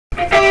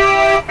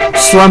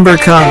Slumber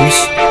comes.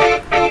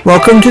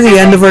 Welcome to the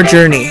end of our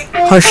journey.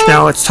 Hush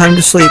now, it's time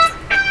to sleep.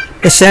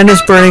 The sand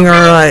is burning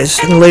our eyes,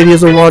 and the lady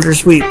of the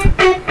waters weep.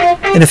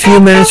 In a few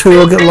minutes we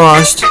will get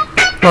lost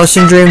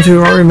in dreams we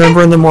won't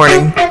remember in the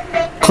morning.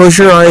 Close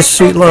your eyes,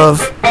 sweet love,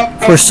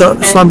 for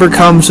slumber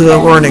comes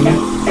without warning.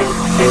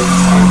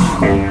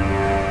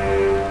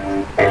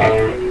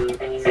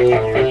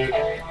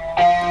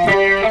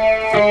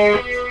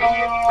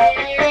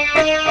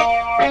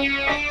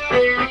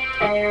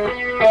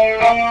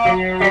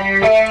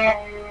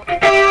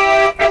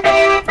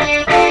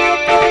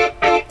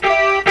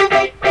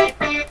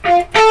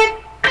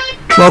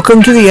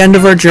 Welcome to the end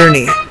of our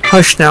journey.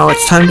 Hush now,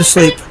 it's time to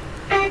sleep.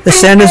 The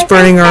sand is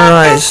burning our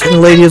eyes, and the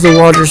lady of the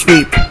waters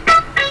weep.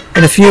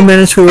 In a few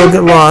minutes we will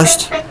get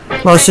lost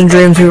in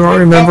dreams we won't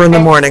remember in the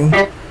morning.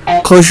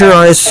 Close your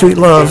eyes, sweet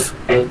love,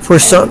 for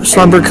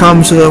slumber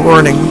comes without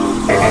warning.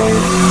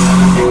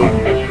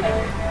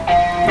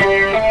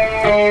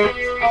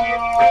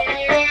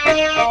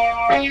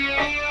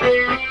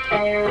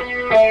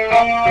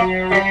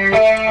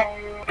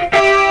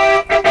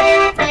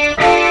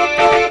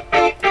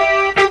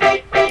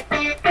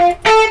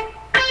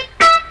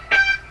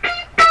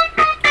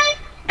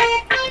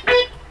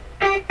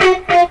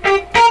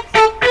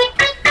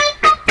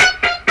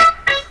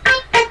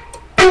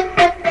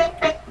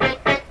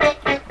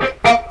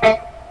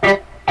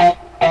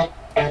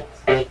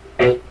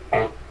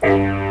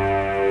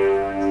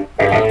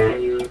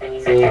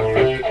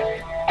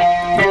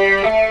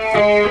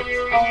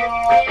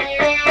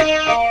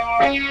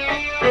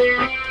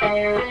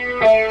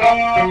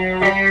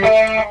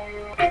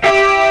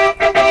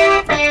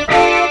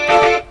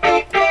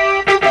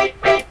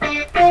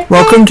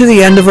 Welcome to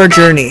the end of our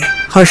journey.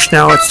 Hush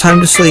now, it's time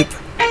to sleep.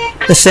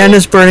 The sand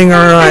is burning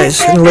our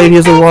eyes, and the lady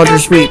of the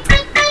waters weep.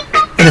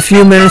 In a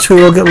few minutes we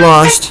will get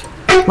lost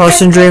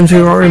in dreams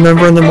we won't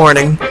remember in the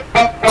morning.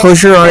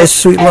 Close your eyes,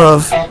 sweet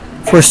love,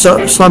 for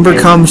slumber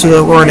comes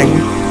without warning.